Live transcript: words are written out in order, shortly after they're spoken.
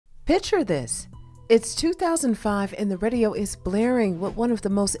Picture this. It's 2005 and the radio is blaring with one of the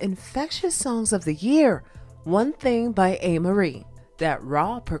most infectious songs of the year, One Thing by A. Marie. That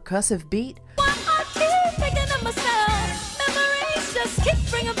raw, percussive beat,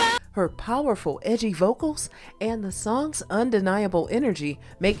 her powerful, edgy vocals, and the song's undeniable energy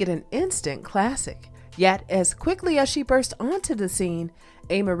make it an instant classic. Yet, as quickly as she burst onto the scene,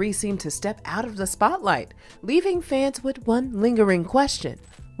 A. Marie seemed to step out of the spotlight, leaving fans with one lingering question.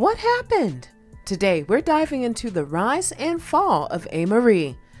 What happened? Today, we're diving into the rise and fall of A.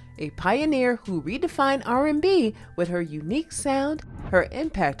 Marie, a pioneer who redefined R&B with her unique sound, her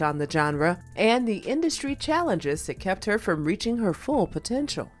impact on the genre, and the industry challenges that kept her from reaching her full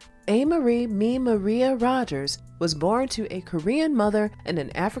potential. Amerie Mi Marie Rogers was born to a Korean mother and an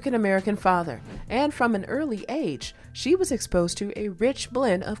African-American father, and from an early age, she was exposed to a rich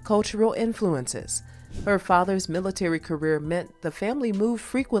blend of cultural influences. Her father's military career meant the family moved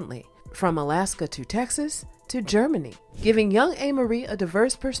frequently, from Alaska to Texas to Germany, giving young Amerie a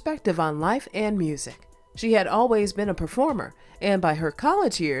diverse perspective on life and music. She had always been a performer, and by her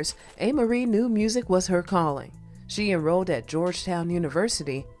college years, Amerie knew music was her calling. She enrolled at Georgetown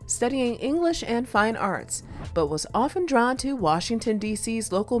University, studying English and fine arts, but was often drawn to Washington,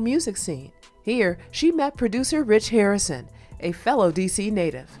 D.C.'s local music scene. Here, she met producer Rich Harrison, a fellow D.C.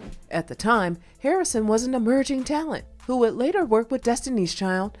 native. At the time, Harrison was an emerging talent who would later work with Destiny's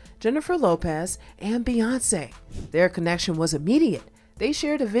Child, Jennifer Lopez, and Beyoncé. Their connection was immediate. They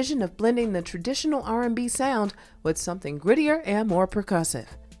shared a vision of blending the traditional R&B sound with something grittier and more percussive.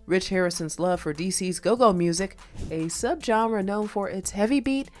 Rich Harrison's love for DC's go-go music, a subgenre known for its heavy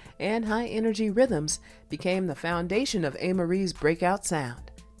beat and high-energy rhythms, became the foundation of Amerie's breakout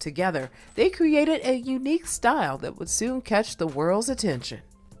sound. Together, they created a unique style that would soon catch the world's attention.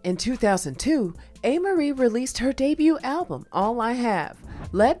 In 2002, Amerie released her debut album, All I Have,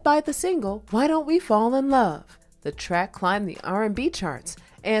 led by the single, Why Don't We Fall in Love? The track climbed the R&B charts,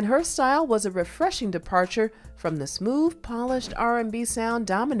 and her style was a refreshing departure from the smooth, polished R&B sound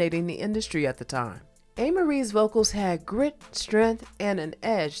dominating the industry at the time. Amerie's vocals had grit, strength, and an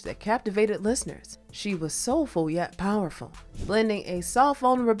edge that captivated listeners. She was soulful yet powerful, blending a soft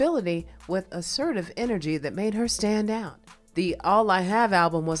vulnerability with assertive energy that made her stand out. The All I Have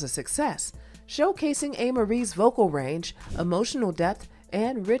album was a success, showcasing Amerie's vocal range, emotional depth,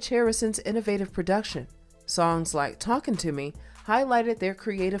 and Rich Harrison's innovative production. Songs like Talkin' to Me highlighted their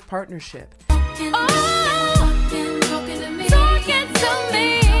creative partnership,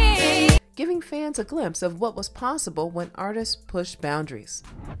 giving fans a glimpse of what was possible when artists pushed boundaries.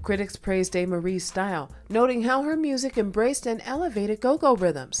 Critics praised Amerie's style, noting how her music embraced and elevated go-go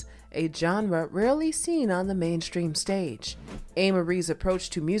rhythms, a genre rarely seen on the mainstream stage. Amerie's approach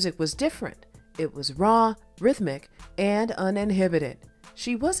to music was different. It was raw, rhythmic, and uninhibited.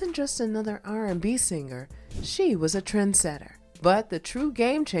 She wasn't just another R&B singer, she was a trendsetter. But the true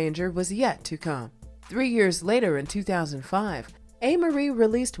game changer was yet to come. 3 years later, in 2005, Amerie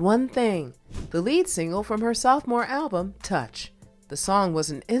released One Thing, the lead single from her sophomore album, Touch. The song was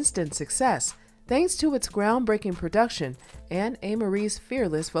an instant success, thanks to its groundbreaking production and Amerie's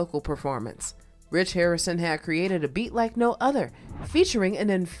fearless vocal performance. Rich Harrison had created a beat like no other, featuring an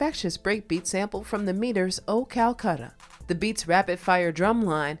infectious breakbeat sample from the Meters' Oh Calcutta. The beat's rapid-fire drum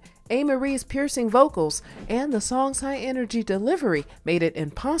line, Amerie's piercing vocals, and the song's high-energy delivery made it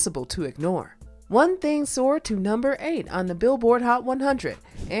impossible to ignore. One Thing soared to number 8 on the Billboard Hot 100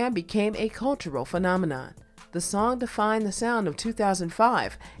 and became a cultural phenomenon. The song defined the sound of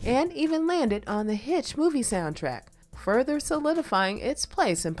 2005 and even landed on the Hitch movie soundtrack, further solidifying its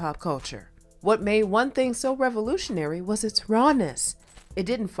place in pop culture. What made One Thing so revolutionary was its rawness. It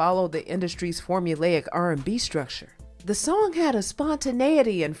didn't follow the industry's formulaic R&B structure. The song had a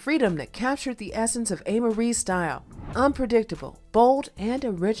spontaneity and freedom that captured the essence of Amerie's style, unpredictable, bold, and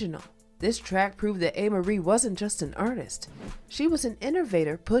original. This track proved that Amerie wasn't just an artist. She was an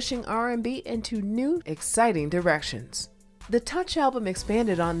innovator pushing R&B into new, exciting directions. The Touch album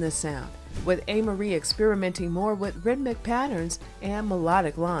expanded on this sound, with Amerie experimenting more with rhythmic patterns and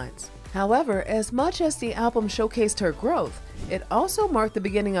melodic lines. However, as much as the album showcased her growth, it also marked the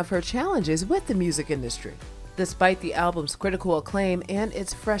beginning of her challenges with the music industry. Despite the album's critical acclaim and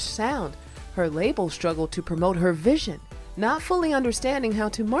its fresh sound, her label struggled to promote her vision, not fully understanding how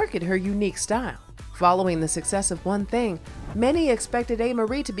to market her unique style. Following the success of One Thing, many expected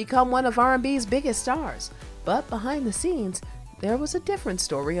Amerie to become one of R&B's biggest stars, but behind the scenes, there was a different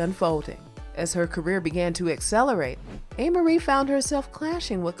story unfolding. As her career began to accelerate, Amerie found herself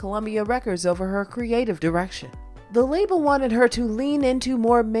clashing with Columbia Records over her creative direction. The label wanted her to lean into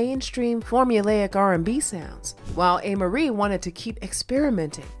more mainstream formulaic R&B sounds, while Amerie wanted to keep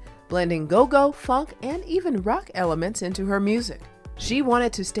experimenting, blending go-go, funk, and even rock elements into her music. She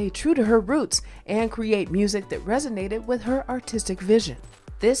wanted to stay true to her roots and create music that resonated with her artistic vision.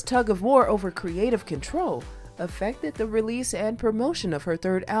 This tug of war over creative control affected the release and promotion of her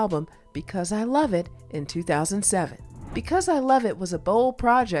third album, Because I Love It, in 2007. Because I Love It was a bold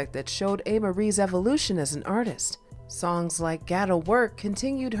project that showed Marie's evolution as an artist. Songs like Gotta Work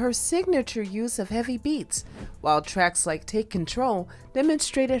continued her signature use of heavy beats, while tracks like Take Control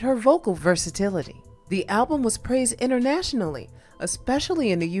demonstrated her vocal versatility. The album was praised internationally,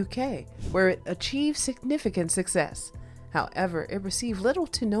 especially in the UK, where it achieved significant success. However, it received little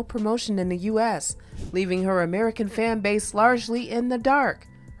to no promotion in the US, leaving her American fan base largely in the dark.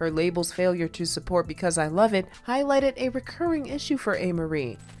 Her label's failure to support Because I Love It highlighted a recurring issue for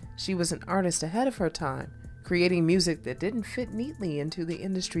Marie. She was an artist ahead of her time, creating music that didn't fit neatly into the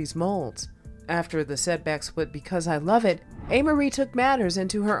industry's molds. After the setbacks with Because I Love It, Marie took matters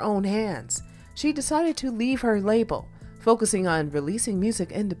into her own hands. She decided to leave her label, focusing on releasing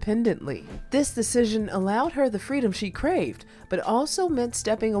music independently. This decision allowed her the freedom she craved, but also meant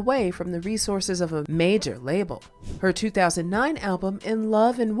stepping away from the resources of a major label. Her 2009 album, In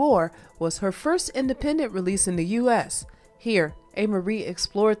Love and War, was her first independent release in the US. Here, Marie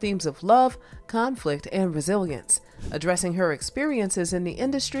explored themes of love, conflict, and resilience, addressing her experiences in the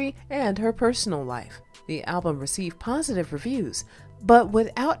industry and her personal life. The album received positive reviews, but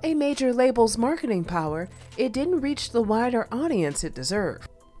without a major label's marketing power, it didn't reach the wider audience it deserved.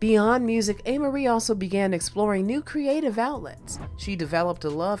 Beyond music, Marie also began exploring new creative outlets. She developed a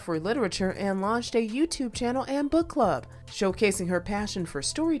love for literature and launched a YouTube channel and book club, showcasing her passion for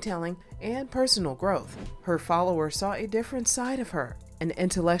storytelling and personal growth. Her followers saw a different side of her, an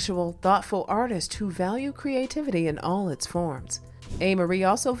intellectual, thoughtful artist who valued creativity in all its forms. Marie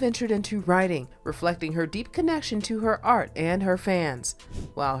also ventured into writing, reflecting her deep connection to her art and her fans.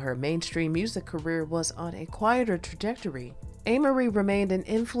 While her mainstream music career was on a quieter trajectory, Marie remained an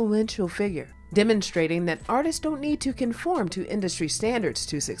influential figure, demonstrating that artists don't need to conform to industry standards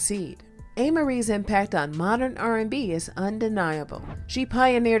to succeed. Marie's impact on modern R&B is undeniable. She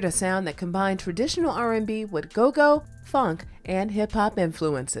pioneered a sound that combined traditional R&B with go-go, funk, and hip-hop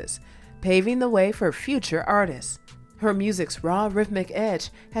influences, paving the way for future artists. Her music's raw rhythmic edge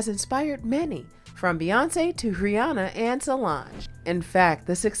has inspired many, from Beyoncé to Rihanna and Solange. In fact,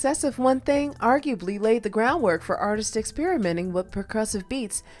 the success of One Thing arguably laid the groundwork for artists experimenting with percussive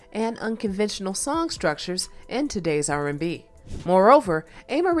beats and unconventional song structures in today's R&B. Moreover,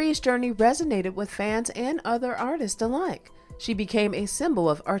 Marie's journey resonated with fans and other artists alike. She became a symbol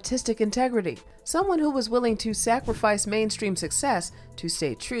of artistic integrity, someone who was willing to sacrifice mainstream success to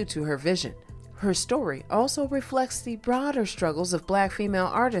stay true to her vision. Her story also reflects the broader struggles of Black female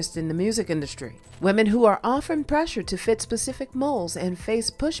artists in the music industry, women who are often pressured to fit specific molds and face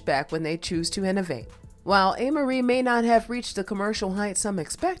pushback when they choose to innovate. While Marie may not have reached the commercial heights some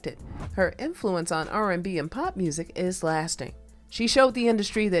expected, her influence on R&B and pop music is lasting. She showed the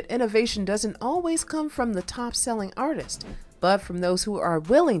industry that innovation doesn't always come from the top-selling artist, but from those who are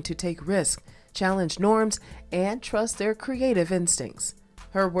willing to take risks, challenge norms, and trust their creative instincts.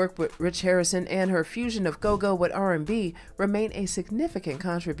 Her work with Rich Harrison and her fusion of go-go with R&B remain a significant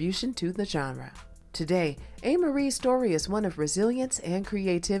contribution to the genre. Today, Marie's story is one of resilience and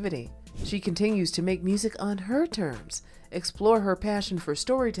creativity. She continues to make music on her terms, explore her passion for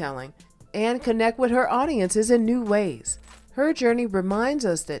storytelling, and connect with her audiences in new ways. Her journey reminds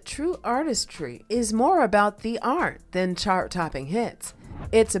us that true artistry is more about the art than chart-topping hits.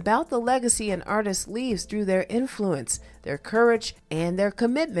 It's about the legacy an artist leaves through their influence, their courage, and their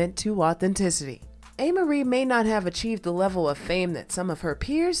commitment to authenticity. Marie may not have achieved the level of fame that some of her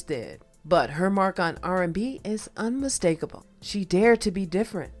peers did, but her mark on R&B is unmistakable. She dared to be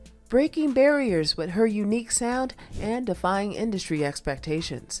different, breaking barriers with her unique sound and defying industry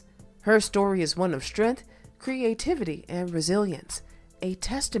expectations. Her story is one of strength, creativity, and resilience, a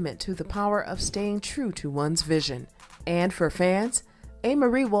testament to the power of staying true to one's vision. And for fans,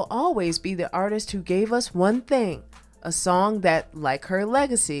 Marie will always be the artist who gave us One Thing, a song that, like her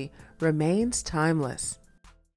legacy, remains timeless.